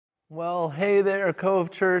Well, hey there,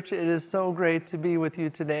 Cove Church. It is so great to be with you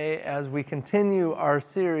today as we continue our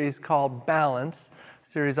series called Balance, a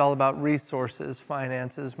series all about resources,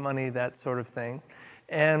 finances, money, that sort of thing.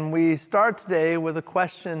 And we start today with a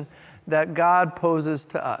question that God poses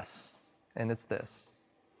to us, and it's this: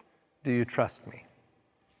 do you trust me?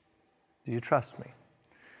 Do you trust me?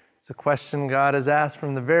 It's a question God has asked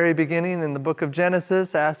from the very beginning in the book of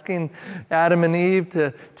Genesis, asking Adam and Eve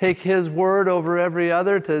to take His word over every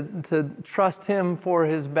other, to trust Him for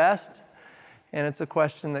His best. And it's a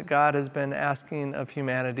question that God has been asking of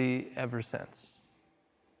humanity ever since.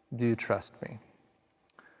 Do you trust me?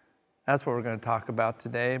 That's what we're going to talk about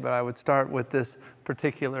today, but I would start with this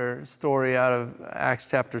particular story out of Acts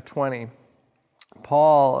chapter 20.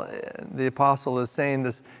 Paul, the apostle, is saying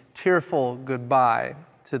this tearful goodbye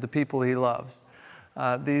to the people he loves.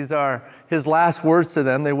 These are his last words to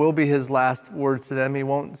them. They will be his last words to them. He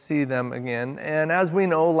won't see them again. And as we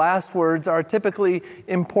know, last words are typically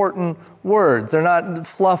important words. They're not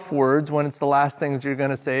fluff words when it's the last things you're going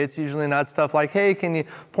to say. It's usually not stuff like, hey, can you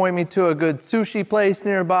point me to a good sushi place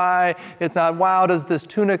nearby? It's not, wow, does this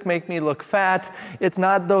tunic make me look fat? It's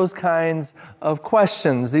not those kinds of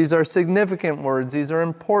questions. These are significant words. These are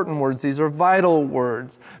important words. These are vital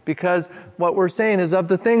words. Because what we're saying is, of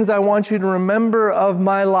the things I want you to remember of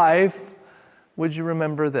my life, would you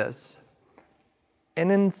remember this?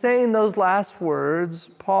 And in saying those last words,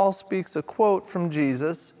 Paul speaks a quote from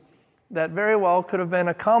Jesus that very well could have been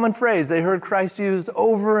a common phrase they heard Christ use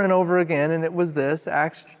over and over again, and it was this,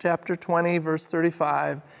 Acts chapter 20, verse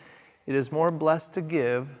 35, "It is more blessed to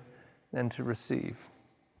give than to receive."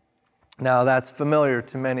 Now, that's familiar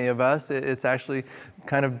to many of us. It's actually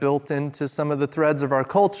kind of built into some of the threads of our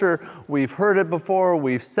culture. We've heard it before,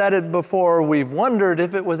 we've said it before, we've wondered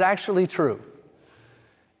if it was actually true.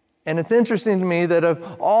 And it's interesting to me that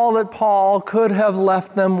of all that Paul could have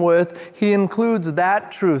left them with, he includes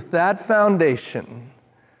that truth, that foundation,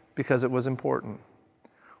 because it was important.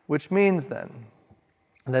 Which means then,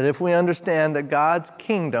 that if we understand that God's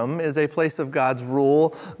kingdom is a place of God's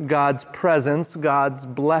rule, God's presence, God's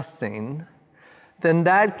blessing, then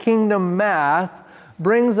that kingdom math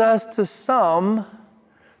brings us to sum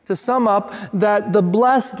up that the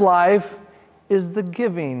blessed life is the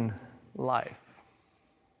giving life.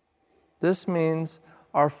 This means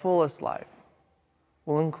our fullest life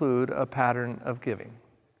will include a pattern of giving.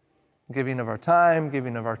 Giving of our time,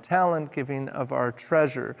 giving of our talent, giving of our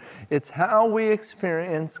treasure. It's how we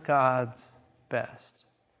experience God's best.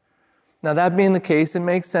 Now, that being the case, it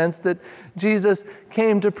makes sense that Jesus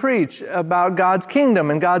came to preach about God's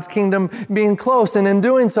kingdom and God's kingdom being close, and in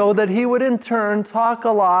doing so, that He would in turn talk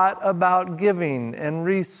a lot about giving and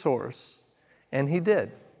resource. And He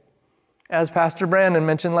did. As Pastor Brandon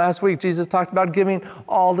mentioned last week, Jesus talked about giving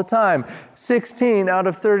all the time. 16 out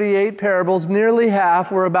of 38 parables, nearly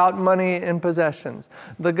half, were about money and possessions.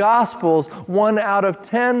 The Gospels, 1 out of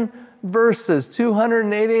 10 verses,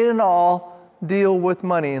 288 in all, deal with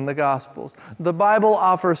money in the Gospels. The Bible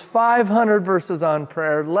offers 500 verses on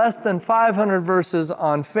prayer, less than 500 verses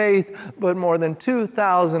on faith, but more than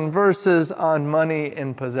 2,000 verses on money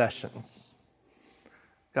and possessions.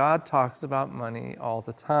 God talks about money all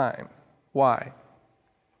the time. Why?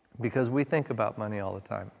 Because we think about money all the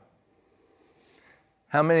time.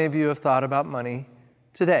 How many of you have thought about money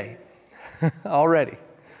today already?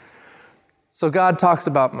 So God talks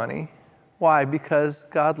about money. Why? Because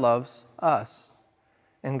God loves us.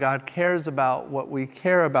 And God cares about what we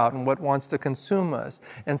care about and what wants to consume us.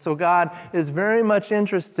 And so God is very much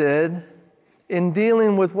interested in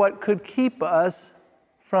dealing with what could keep us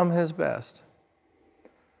from His best.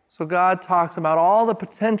 So God talks about all the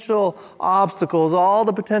potential obstacles, all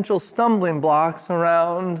the potential stumbling blocks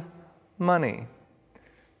around money.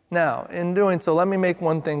 Now, in doing so, let me make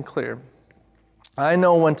one thing clear. I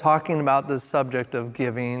know when talking about this subject of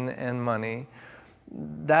giving and money,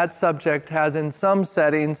 that subject has in some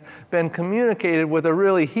settings been communicated with a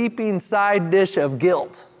really heaping side dish of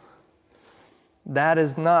guilt. That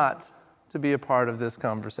is not to be a part of this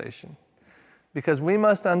conversation. Because we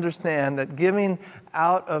must understand that giving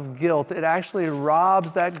out of guilt, it actually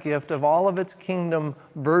robs that gift of all of its kingdom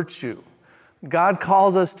virtue. God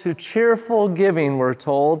calls us to cheerful giving, we're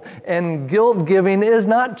told, and guilt giving is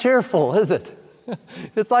not cheerful, is it?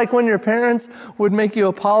 It's like when your parents would make you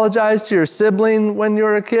apologize to your sibling when you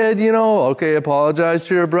were a kid, okay, apologize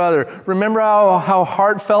to your brother. Remember how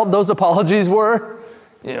heartfelt those apologies were?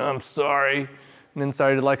 I'm sorry. And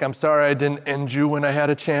inside you're like, I'm sorry I didn't end you when I had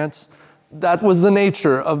a chance. That was the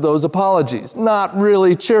nature of those apologies. Not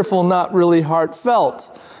really cheerful, not really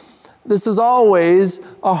heartfelt. This is always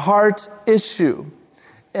a heart issue.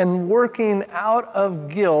 And working out of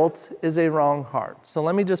guilt is a wrong heart. So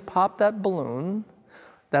let me just pop that balloon.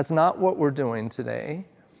 That's not what we're doing today.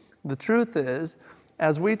 The truth is,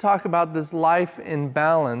 as we talk about this life in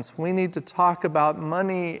balance, we need to talk about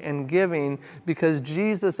money and giving because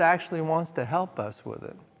Jesus actually wants to help us with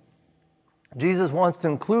it. Jesus wants to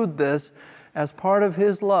include this as part of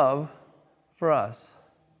his love for us.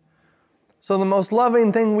 So the most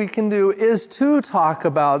loving thing we can do is to talk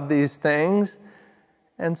about these things.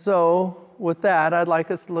 And so with that, I'd like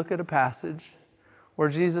us to look at a passage where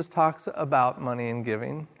Jesus talks about money and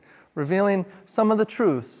giving, revealing some of the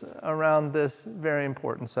truths around this very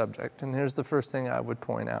important subject. And here's the first thing I would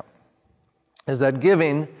point out, is that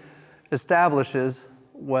giving establishes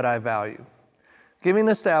what I value. Giving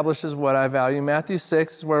establishes what I value. Matthew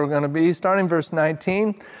 6 is where we're going to be, starting verse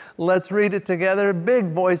 19. Let's read it together.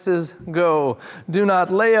 Big voices go. Do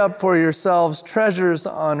not lay up for yourselves treasures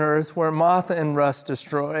on earth where moth and rust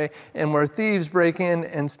destroy and where thieves break in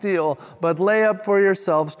and steal, but lay up for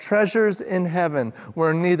yourselves treasures in heaven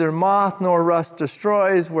where neither moth nor rust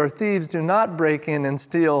destroys, where thieves do not break in and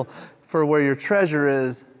steal. For where your treasure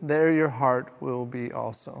is, there your heart will be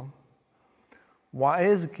also. Why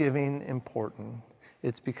is giving important?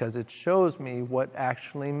 It's because it shows me what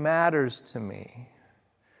actually matters to me.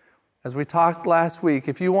 As we talked last week,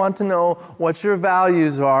 if you want to know what your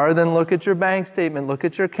values are, then look at your bank statement, look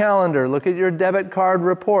at your calendar, look at your debit card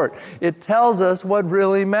report. It tells us what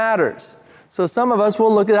really matters. So some of us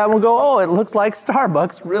will look at that and we'll go, oh, it looks like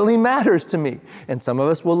Starbucks really matters to me. And some of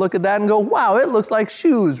us will look at that and go, wow, it looks like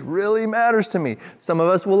shoes really matters to me. Some of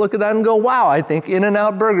us will look at that and go, wow, I think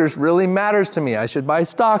In-N-Out Burgers really matters to me. I should buy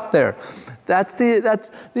stock there. That's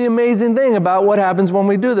the amazing thing about what happens when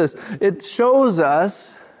we do this. It shows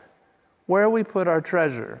us where we put our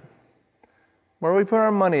treasure, where we put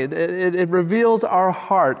our money. It reveals our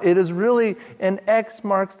heart. It is really an X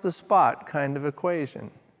marks the spot kind of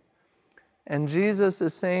equation. And Jesus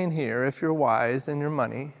is saying here, if you're wise in your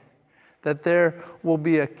money, that there will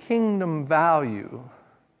be a kingdom value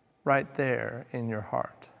right there in your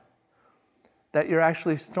heart. That you're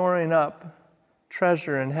actually storing up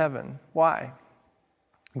treasure in heaven. Why?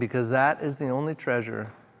 Because that is the only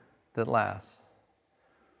treasure that lasts.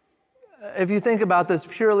 If you think about this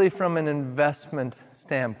purely from an investment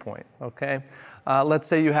standpoint, okay? Let's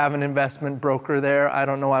say you have an investment broker there. I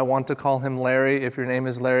don't know, I want to call him Larry. If your name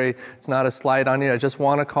is Larry, it's not a slight on you. I just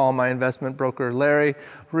want to call my investment broker Larry.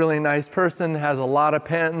 Really nice person, has a lot of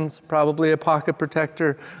pens, probably a pocket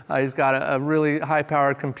protector. He's got a really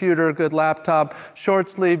high-powered computer, good laptop,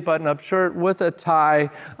 short sleeve button-up shirt with a tie,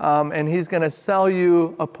 and he's going to sell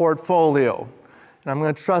you a portfolio. And I'm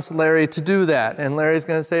going to trust Larry to do that. And Larry's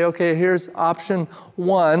going to say, okay, here's option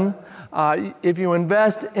one. If you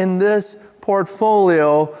invest in this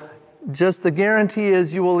portfolio, just the guarantee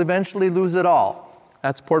is you will eventually lose it all.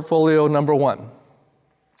 That's portfolio number one.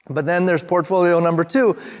 But then there's portfolio number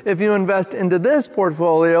two. If you invest into this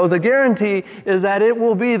portfolio, the guarantee is that it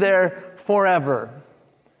will be there forever.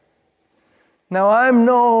 Now, I'm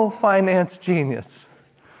no finance genius.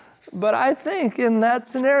 But I think in that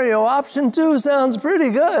scenario, option two sounds pretty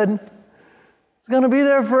good. It's going to be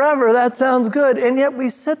there forever. That sounds good. And yet we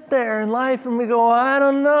sit there in life and we go, I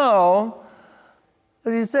don't know.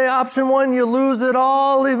 If you say option one, you lose it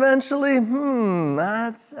all eventually.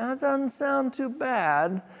 That doesn't sound too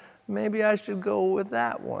bad. Maybe I should go with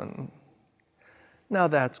that one. Now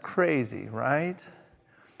that's crazy, right?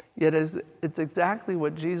 Yet it's exactly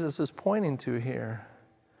what Jesus is pointing to here.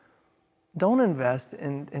 Don't invest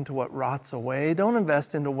into what rots away. Don't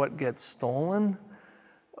invest into what gets stolen.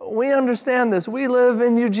 We understand this. We live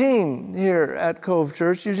in Eugene here at Cove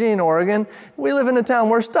Church, Eugene, Oregon. We live in a town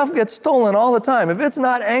where stuff gets stolen all the time. If it's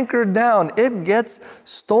not anchored down, it gets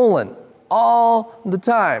stolen all the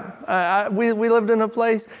time. We lived in a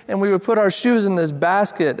place and we would put our shoes in this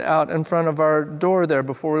basket out in front of our door there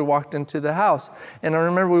before we walked into the house. And I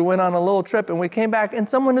remember we went on a little trip and we came back and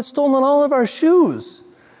someone had stolen all of our shoes.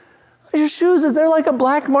 Your shoes, is there like a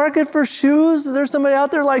black market for shoes? Is there somebody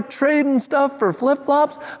out there like trading stuff for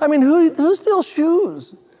flip-flops? I mean, who steals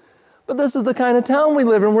shoes? But this is the kind of town we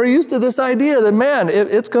live in. We're used to this idea that, man,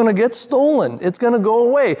 it's going to get stolen. It's going to go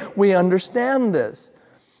away. We understand this.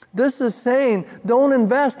 This is saying, don't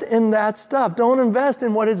invest in that stuff. Don't invest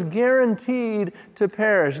in what is guaranteed to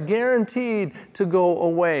perish, guaranteed to go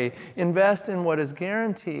away. Invest in what is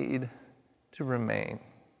guaranteed to remain.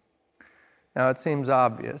 Now, it seems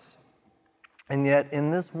obvious. And yet,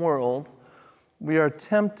 in this world, we are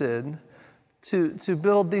tempted to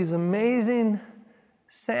build these amazing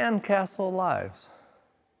sandcastle lives.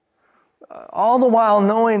 all the while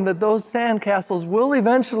knowing that those sandcastles will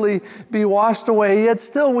eventually be washed away, yet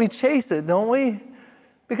still we chase it, don't we?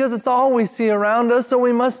 Because it's all we see around us, so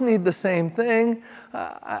we must need the same thing.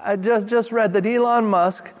 I just read that Elon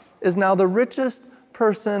Musk is now the richest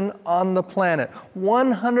person on the planet.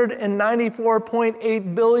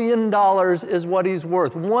 $194.8 billion is what he's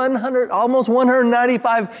worth. Almost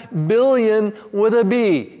 195 billion with a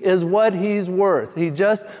B is what he's worth. He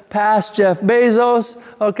just passed Jeff Bezos,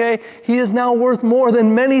 okay? He is now worth more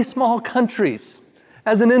than many small countries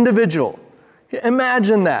as an individual.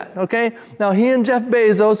 Imagine that, okay? Now, he and Jeff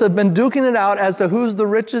Bezos have been duking it out as to who's the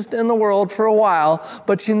richest in the world for a while,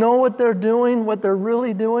 but you know what they're doing, what they're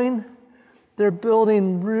really doing? They're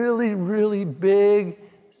building really, really big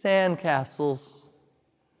sandcastles.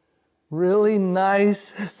 Really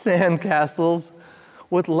nice sandcastles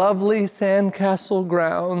with lovely sandcastle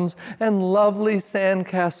grounds and lovely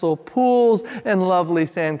sandcastle pools and lovely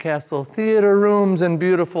sandcastle theater rooms and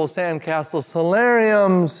beautiful sandcastle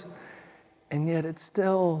solariums. And yet it's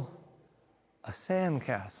still a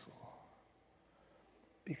sandcastle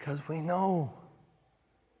because we know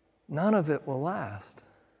none of it will last.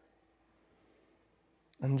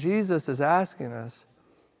 And Jesus is asking us,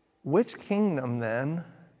 which kingdom then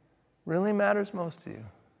really matters most to you?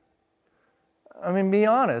 I mean, be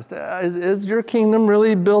honest. Is your kingdom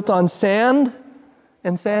really built on sand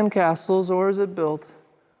and sandcastles, or is it built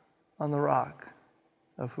on the rock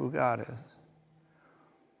of who God is?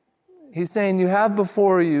 He's saying you have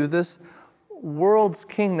before you this world's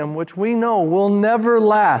kingdom, which we know will never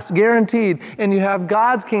last, guaranteed. And you have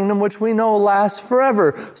God's kingdom, which we know lasts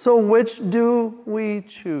forever. So which do we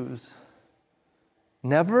choose?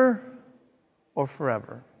 Never or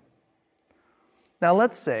forever? Now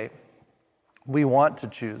let's say we want to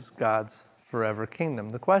choose God's forever kingdom.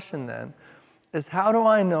 The question then is, how do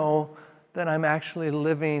I know that I'm actually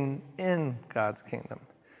living in God's kingdom?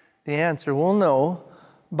 The answer, we'll know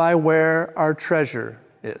by where our treasure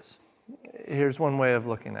is. Here's one way of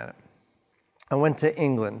looking at it. I went to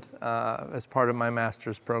England as part of my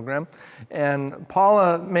master's program, and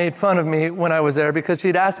Paula made fun of me when I was there because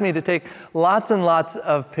she'd asked me to take lots and lots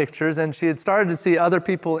of pictures, and she had started to see other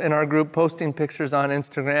people in our group posting pictures on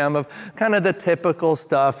Instagram of kind of the typical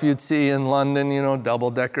stuff you'd see in London, you know,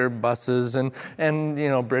 double-decker buses and you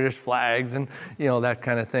know, British flags and, you know, that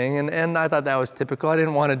kind of thing. And I thought that was typical. I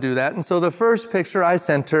didn't want to do that. And so the first picture I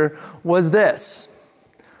sent her was this.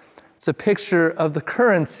 It's a picture of the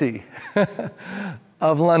currency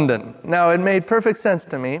of London. Now, it made perfect sense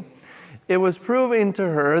to me. It was proving to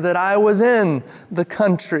her that I was in the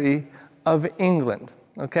country of England,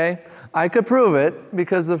 okay? I could prove it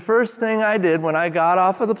because the first thing I did when I got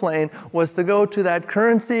off of the plane was to go to that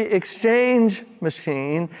currency exchange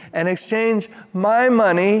machine and exchange my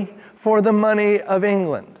money for the money of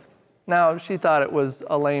England. Now, she thought it was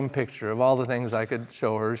a lame picture. Of all the things I could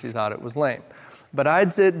show her, she thought it was lame. But I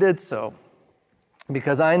did so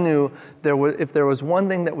because I knew if there was one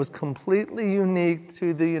thing that was completely unique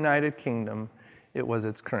to the United Kingdom, it was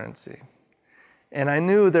its currency. And I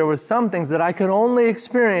knew there was some things that I could only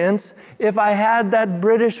experience if I had that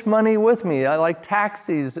British money with me. Like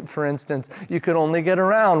taxis, for instance, you could only get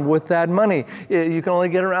around with that money. You can only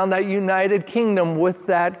get around that United Kingdom with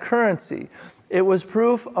that currency. It was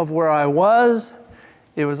proof of where I was.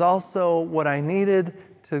 It was also what I needed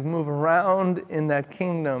to move around in that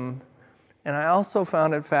kingdom. And I also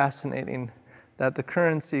found it fascinating that the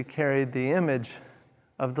currency carried the image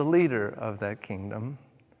of the leader of that kingdom.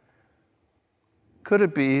 Could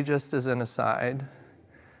it be, just as an aside,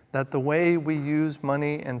 that the way we use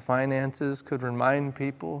money and finances could remind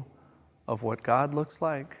people of what God looks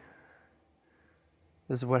like?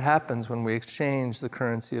 This is what happens when we exchange the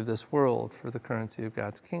currency of this world for the currency of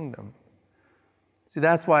God's kingdom. See,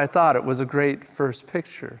 that's why I thought it was a great first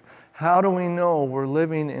picture. How do we know we're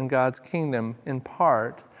living in God's kingdom? In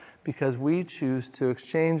part, because we choose to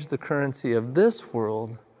exchange the currency of this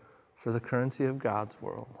world for the currency of God's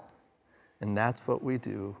world. And that's what we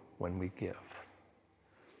do when we give.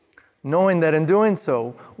 Knowing that in doing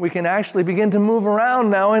so, we can actually begin to move around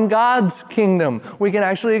now in God's kingdom. We can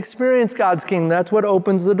actually experience God's kingdom. That's what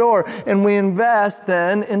opens the door. And we invest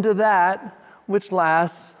then into that which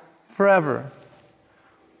lasts forever.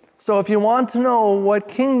 So if you want to know what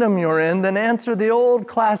kingdom you're in, then answer the old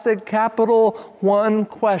classic capital one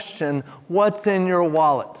question: what's in your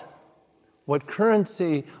wallet? What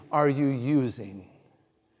currency are you using?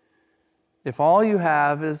 If all you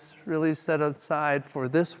have is really set aside for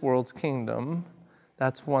this world's kingdom,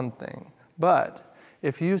 that's one thing. But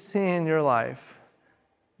if you see in your life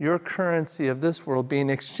your currency of this world being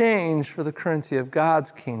exchanged for the currency of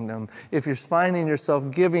God's kingdom, if you're finding yourself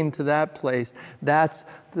giving to that place, that's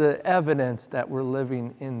the evidence that we're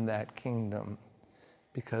living in that kingdom.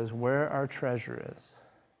 Because where our treasure is,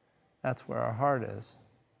 that's where our heart is.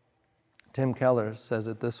 Tim Keller says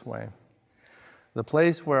it this way: the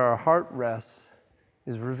place where our heart rests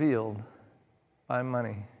is revealed by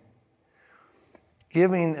money.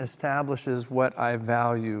 Giving establishes what I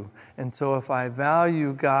value. And so if I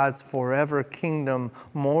value God's forever kingdom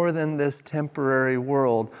more than this temporary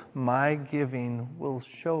world, my giving will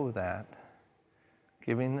show that.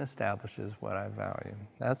 Giving establishes what I value.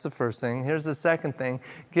 That's the first thing. Here's the second thing.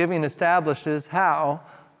 Giving establishes how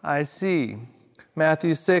I see.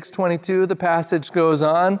 Matthew 6:22, the passage goes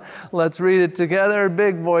on. Let's read it together.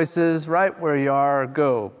 Big voices, right where you are,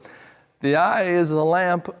 go. The eye is the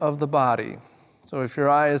lamp of the body. So if your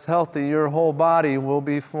eye is healthy, your whole body will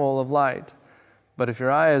be full of light. But if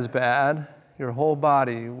your eye is bad, your whole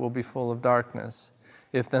body will be full of darkness.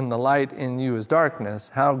 If then the light in you is darkness,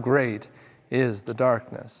 how great is the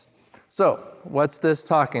darkness? So, what's this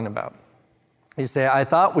talking about? You say, I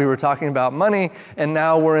thought we were talking about money, and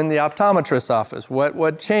now we're in the optometrist's office.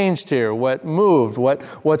 What changed here? What moved?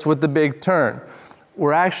 What's with the big turn?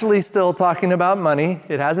 We're actually still talking about money.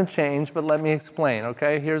 It hasn't changed, but let me explain,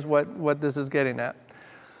 okay? Here's what this is getting at.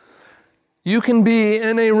 You can be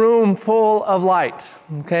in a room full of light,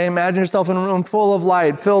 okay? Imagine yourself in a room full of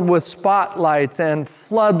light, filled with spotlights and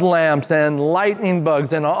flood lamps and lightning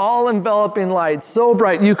bugs and all-enveloping light, so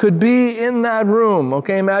bright. You could be in that room,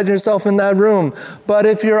 okay? Imagine yourself in that room. But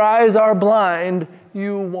if your eyes are blind,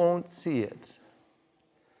 you won't see it.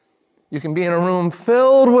 You can be in a room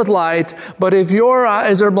filled with light, but if your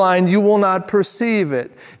eyes are blind, you will not perceive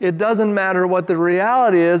it. It doesn't matter what the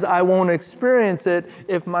reality is, I won't experience it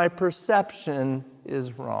if my perception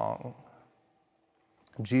is wrong.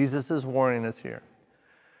 Jesus is warning us here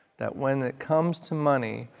that when it comes to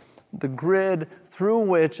money, the grid through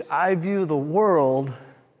which I view the world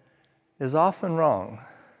is often wrong,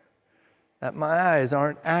 that my eyes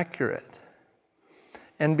aren't accurate.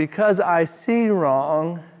 And because I see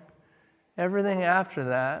wrong, everything after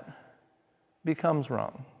that becomes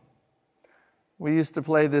wrong. We used to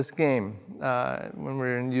play this game when we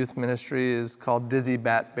were in youth ministry. It's called Dizzy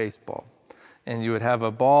Bat Baseball. And you would have a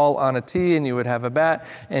ball on a tee, and you would have a bat,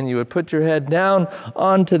 and you would put your head down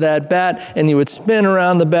onto that bat, and you would spin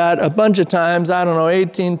around the bat a bunch of times,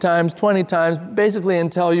 18 times, 20 times, basically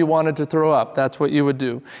until you wanted to throw up. That's what you would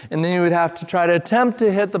do. And then you would have to try to attempt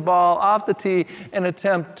to hit the ball off the tee and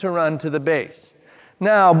attempt to run to the base.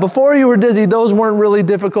 Now, before you were dizzy, those weren't really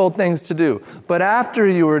difficult things to do. But after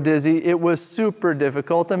you were dizzy, it was super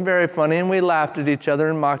difficult and very funny, and we laughed at each other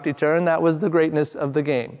and mocked each other, and that was the greatness of the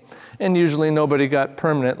game. And usually nobody got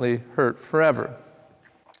permanently hurt forever.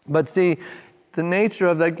 But see, the nature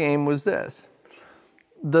of that game was this.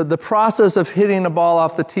 The process of hitting a ball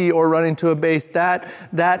off the tee or running to a base, that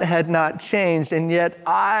had not changed, and yet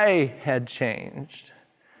I had changed.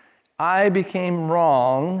 I became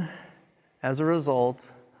wrong as a result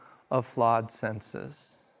of flawed senses.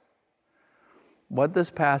 What this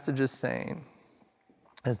passage is saying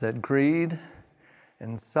is that greed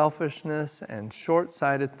and selfishness and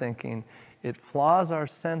short-sighted thinking, it flaws our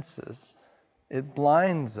senses. It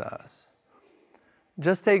blinds us.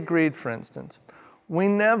 Just take greed, for instance. We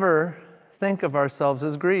never think of ourselves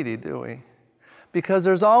as greedy, do we? Because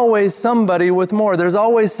there's always somebody with more. There's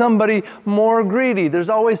always somebody more greedy. There's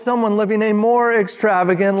always someone living a more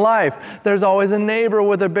extravagant life. There's always a neighbor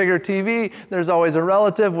with a bigger TV. There's always a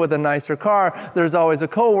relative with a nicer car. There's always a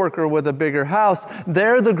coworker with a bigger house.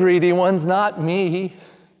 They're the greedy ones, not me.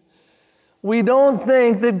 We don't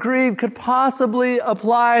think that greed could possibly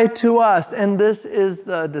apply to us, and this is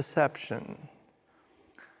the deception.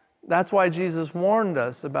 That's why Jesus warned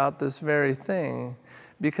us about this very thing,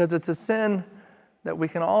 because it's a sin that we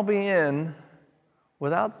can all be in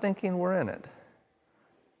without thinking we're in it.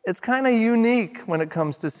 It's kind of unique when it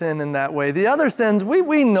comes to sin in that way. The other sins,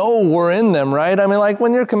 we know we're in them, right? I mean, like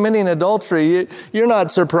when you're committing adultery, you're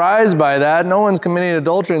not surprised by that. No one's committing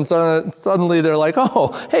adultery and suddenly they're like,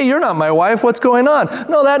 oh, hey, you're not my wife. What's going on?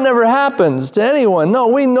 No, that never happens to anyone. No,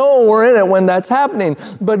 we know we're in it when that's happening.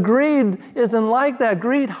 But greed isn't like that.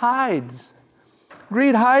 Greed hides.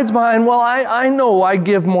 Greed hides behind, well, I know I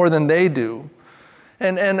give more than they do.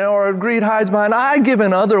 Or greed hides behind, I give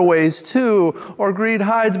in other ways too. Or greed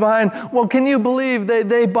hides behind, well, can you believe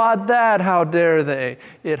they bought that? How dare they?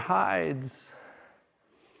 It hides.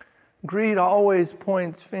 Greed always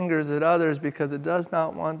points fingers at others because it does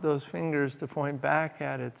not want those fingers to point back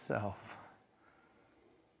at itself.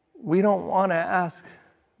 We don't want to ask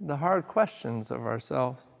the hard questions of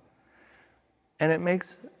ourselves. And it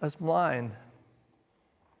makes us blind.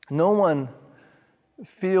 No one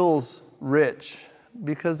feels rich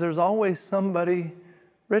because there's always somebody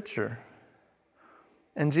richer.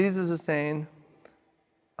 And Jesus is saying,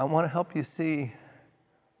 I want to help you see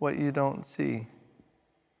what you don't see.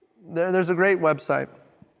 There's a great website.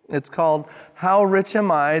 It's called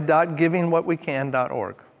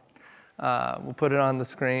howrichami.givingwhatwecan.org. We'll put it on the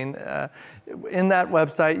screen. In that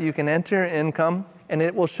website, you can enter your income, and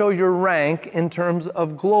it will show your rank in terms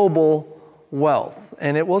of global wealth.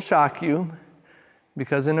 And it will shock you,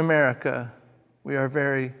 because in America, we are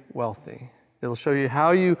very wealthy. It'll show you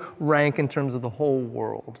how you rank in terms of the whole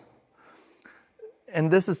world.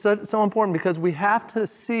 And this is so important because we have to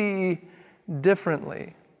see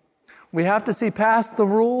differently. We have to see past the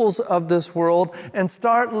rules of this world and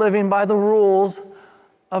start living by the rules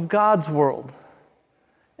of God's world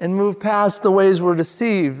and move past the ways we're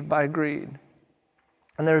deceived by greed.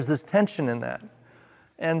 And there's this tension in that.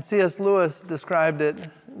 And C.S. Lewis described it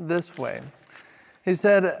this way. He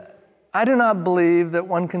said, I do not believe that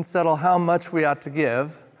one can settle how much we ought to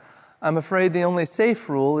give. I'm afraid the only safe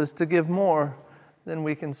rule is to give more than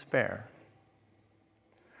we can spare.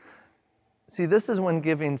 See, this is when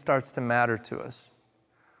giving starts to matter to us,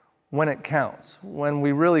 when it counts, when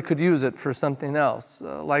we really could use it for something else.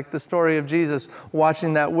 Like the story of Jesus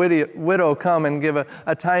watching that widow come and give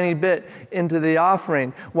a tiny bit into the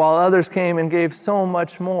offering, while others came and gave so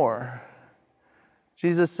much more.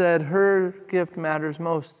 Jesus said her gift matters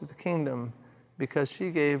most to the kingdom because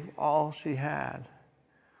she gave all she had.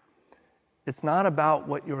 It's not about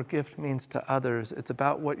what your gift means to others. It's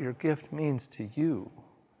about what your gift means to you,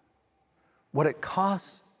 what it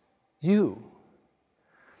costs you.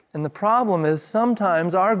 And the problem is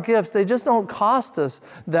sometimes our gifts, they just don't cost us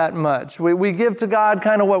that much. We give to God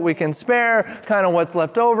kind of what we can spare, kind of what's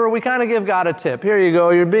left over. We kind of give God a tip. Here you go.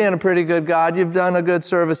 You're being a pretty good God. You've done a good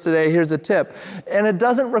service today. Here's a tip. And it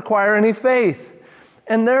doesn't require any faith.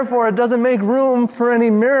 And therefore, it doesn't make room for any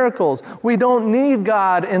miracles. We don't need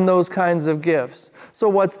God in those kinds of gifts. So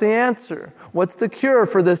what's the answer? What's the cure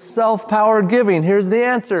for this self-powered giving? Here's the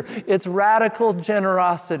answer. It's radical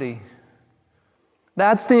generosity.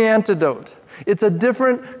 That's the antidote. It's a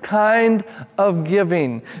different kind of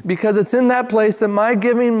giving because it's in that place that my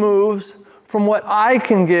giving moves from what I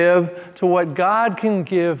can give to what God can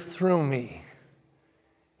give through me.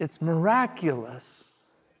 It's miraculous.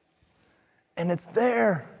 And it's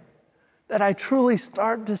there that I truly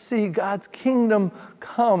start to see God's kingdom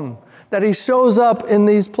come, that He shows up in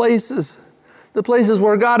these places, the places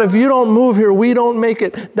where, God, if you don't move here, we don't make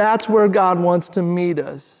it. That's where God wants to meet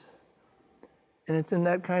us. And it's in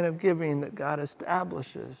that kind of giving that God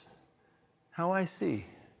establishes how I see.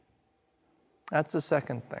 That's the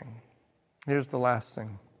second thing. Here's the last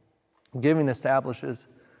thing. Giving establishes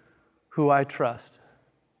who I trust.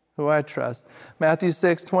 Who I trust. Matthew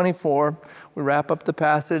 6:24, we wrap up the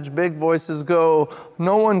passage. Big voices go,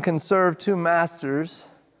 no one can serve two masters,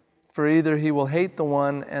 for either he will hate the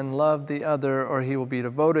one and love the other, or he will be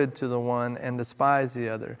devoted to the one and despise the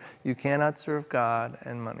other. You cannot serve God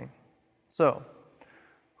and money. So,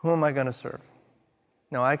 who am I going to serve?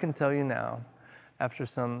 Now, I can tell you now, after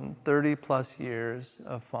some 30 plus years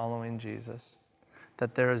of following Jesus,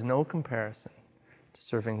 that there is no comparison to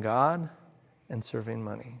serving God and serving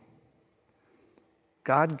money.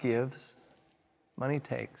 God gives, money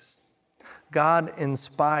takes. God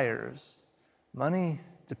inspires, money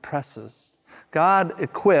depresses. God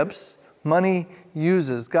equips, money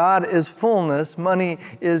uses. God is fullness, money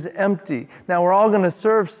is empty. Now we're all going to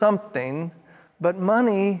serve something, but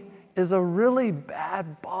money is a really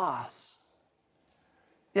bad boss.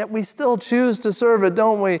 Yet we still choose to serve it,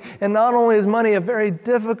 don't we? And not only is money a very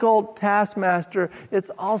difficult taskmaster, it's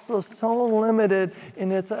also so limited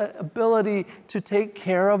in its ability to take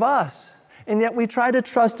care of us. And yet we try to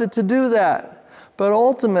trust it to do that. But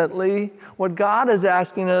ultimately, what God is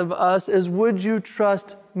asking of us is, would you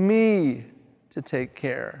trust me to take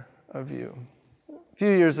care of you? A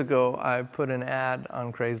few years ago, I put an ad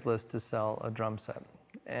on Craigslist to sell a drum set.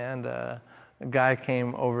 And a guy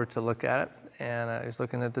came over to look at it. And I was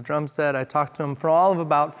looking at the drum set. I talked to him for all of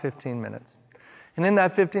about 15 minutes. And in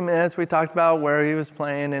that 15 minutes, we talked about where he was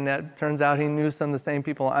playing, and it turns out he knew some of the same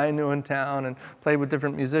people I knew in town and played with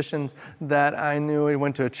different musicians that I knew. He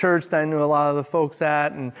went to a church that I knew a lot of the folks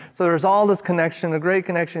at. And so there was all this connection, a great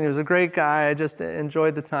connection. He was a great guy. I just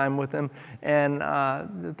enjoyed the time with him and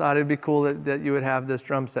thought it'd be cool that you would have this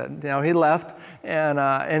drum set. Now, he left,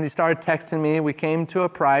 and he started texting me. We came to a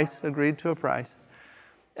price, agreed to a price.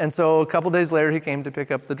 And so a couple days later, he came to pick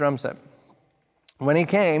up the drum set. When he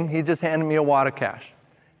came, he just handed me a wad of cash.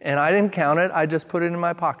 And I didn't count it, I just put it in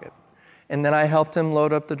my pocket. And then I helped him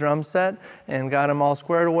load up the drum set and got him all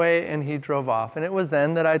squared away, and he drove off. And it was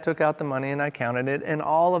then that I took out the money and I counted it, and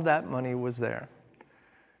all of that money was there.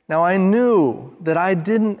 Now, I knew that I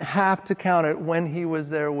didn't have to count it when he was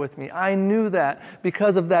there with me. I knew that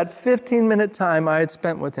because of that 15-minute time I had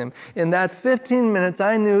spent with him. In that 15 minutes,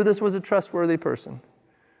 I knew this was a trustworthy person,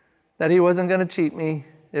 that he wasn't going to cheat me,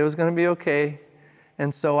 it was going to be okay,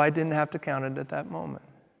 and so I didn't have to count it at that moment.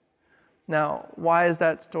 Now, why is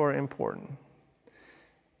that story important?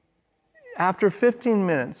 After 15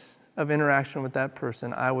 minutes of interaction with that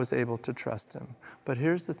person, I was able to trust him. But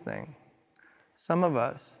here's the thing. Some of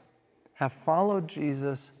us have followed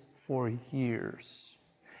Jesus for years,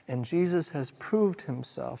 and Jesus has proved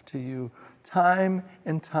himself to you time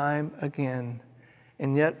and time again.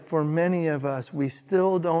 And yet, for many of us, we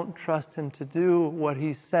still don't trust him to do what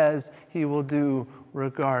he says he will do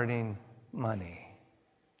regarding money.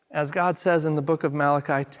 As God says in the book of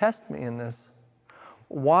Malachi, test me in this.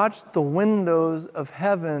 Watch the windows of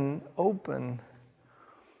heaven open.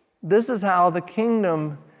 This is how the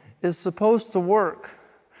kingdom is supposed to work.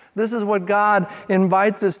 This is what God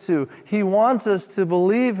invites us to. He wants us to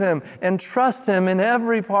believe him and trust him in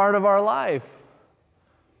every part of our life.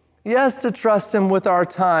 Yes, to trust him with our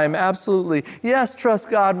time, absolutely. Yes, trust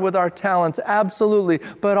God with our talents, absolutely.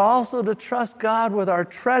 But also to trust God with our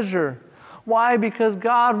treasure. Why? Because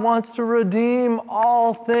God wants to redeem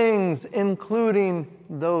all things, including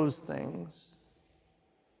those things.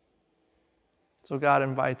 So God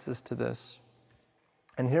invites us to this.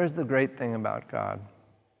 And here's the great thing about God.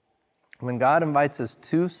 When God invites us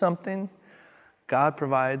to something, God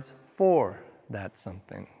provides for that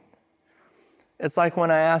something. It's like when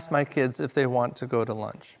I ask my kids if they want to go to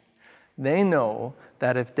lunch. They know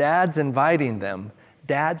that if Dad's inviting them,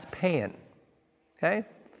 Dad's paying. Okay?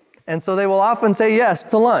 And so they will often say yes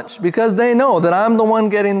to lunch because they know that I'm the one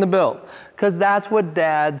getting the bill, because that's what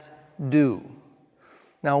dads do.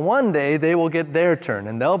 Now, one day they will get their turn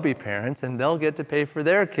and they'll be parents and they'll get to pay for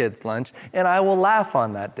their kids' lunch, and I will laugh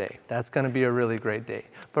on that day. That's going to be a really great day.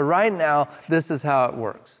 But right now, this is how it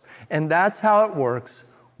works. And that's how it works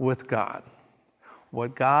with God.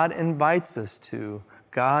 What God invites us to,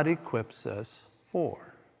 God equips us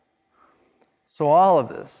for. So all of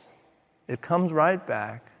this, it comes right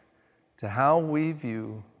back to how we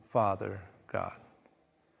view Father God.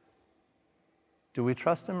 Do we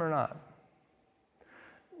trust him or not?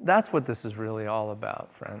 That's what this is really all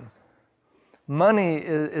about, friends. Money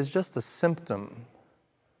is just a symptom.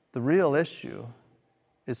 The real issue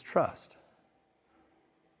is trust.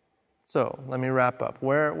 So let me wrap up.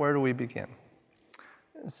 Where do we begin?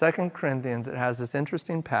 2 Corinthians, it has this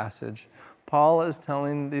interesting passage. Paul is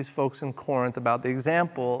telling these folks in Corinth about the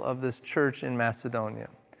example of this church in Macedonia.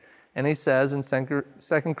 And he says in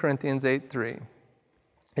 2 Corinthians 8:3,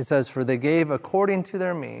 it says, "For they gave according to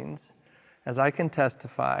their means, as I can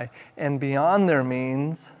testify, and beyond their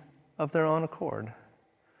means of their own accord."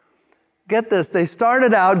 Get this, they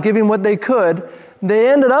started out giving what they could, they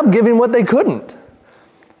ended up giving what they couldn't.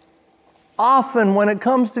 Often when it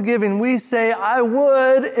comes to giving, we say, I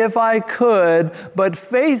would if I could, but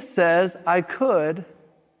faith says, I could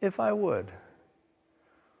if I would.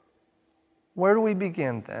 Where do we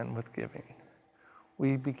begin then with giving?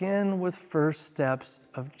 We begin with first steps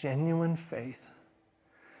of genuine faith,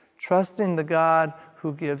 trusting the God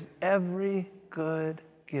who gives every good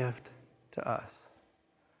gift to us.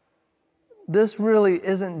 This really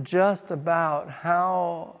isn't just about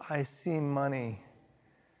how I see money.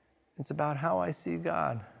 It's about how I see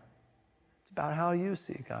God. It's about how you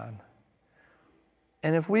see God.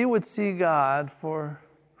 And if we would see God for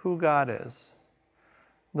who God is,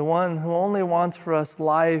 the one who only wants for us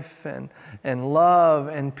life and love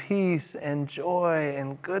and peace and joy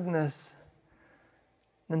and goodness,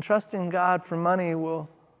 then trusting God for money will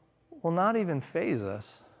not even faze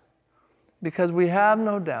us, because we have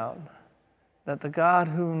no doubt that the God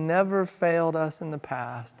who never failed us in the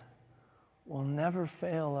past will never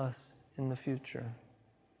fail us in the future.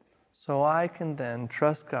 So I can then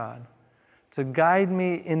trust God to guide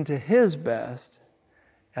me into his best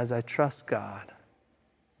as I trust God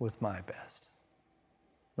with my best.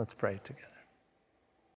 Let's pray together.